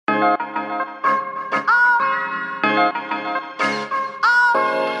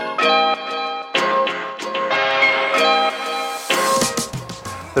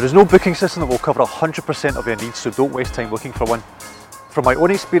There is no booking system that will cover 100% of your needs, so don't waste time looking for one. From my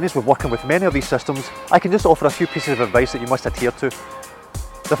own experience with working with many of these systems, I can just offer a few pieces of advice that you must adhere to.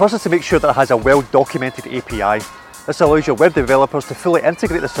 The first is to make sure that it has a well-documented API. This allows your web developers to fully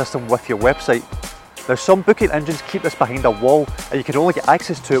integrate the system with your website. Now, some booking engines keep this behind a wall and you can only get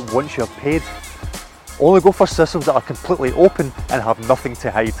access to it once you have paid. Only go for systems that are completely open and have nothing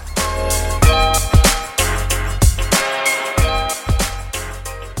to hide.